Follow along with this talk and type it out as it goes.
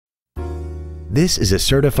This is a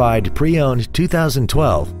certified pre-owned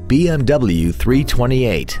 2012 BMW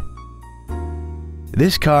 328.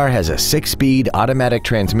 This car has a 6-speed automatic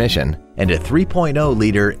transmission and a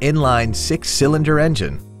 3.0-liter inline 6-cylinder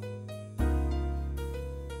engine.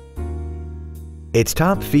 Its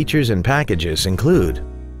top features and packages include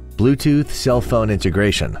Bluetooth cell phone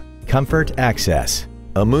integration, comfort access,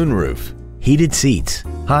 a moonroof, heated seats,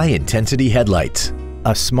 high-intensity headlights,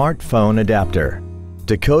 a smartphone adapter,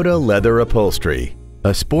 Dakota leather upholstery,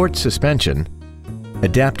 a sports suspension,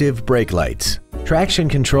 adaptive brake lights, traction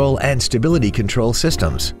control and stability control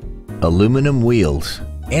systems, aluminum wheels,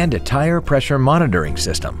 and a tire pressure monitoring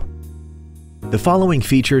system. The following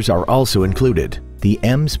features are also included: the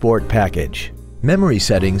M Sport package, memory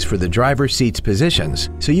settings for the driver's seat's positions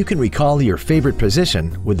so you can recall your favorite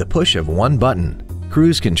position with the push of one button,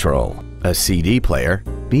 cruise control, a CD player,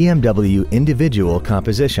 BMW individual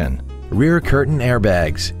composition, rear curtain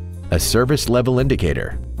airbags, a service level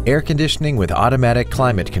indicator, air conditioning with automatic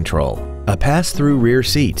climate control, a pass-through rear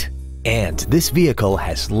seat, and this vehicle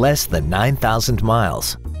has less than 9,000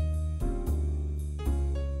 miles.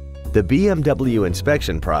 The BMW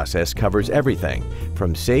inspection process covers everything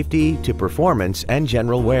from safety to performance and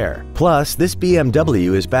general wear. Plus, this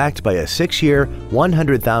BMW is backed by a 6-year,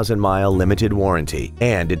 100,000-mile limited warranty,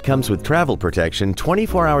 and it comes with travel protection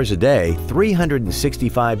 24 hours a day,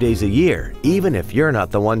 365 days a year, even if you're not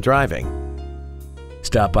the one driving.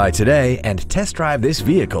 Stop by today and test drive this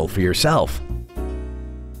vehicle for yourself.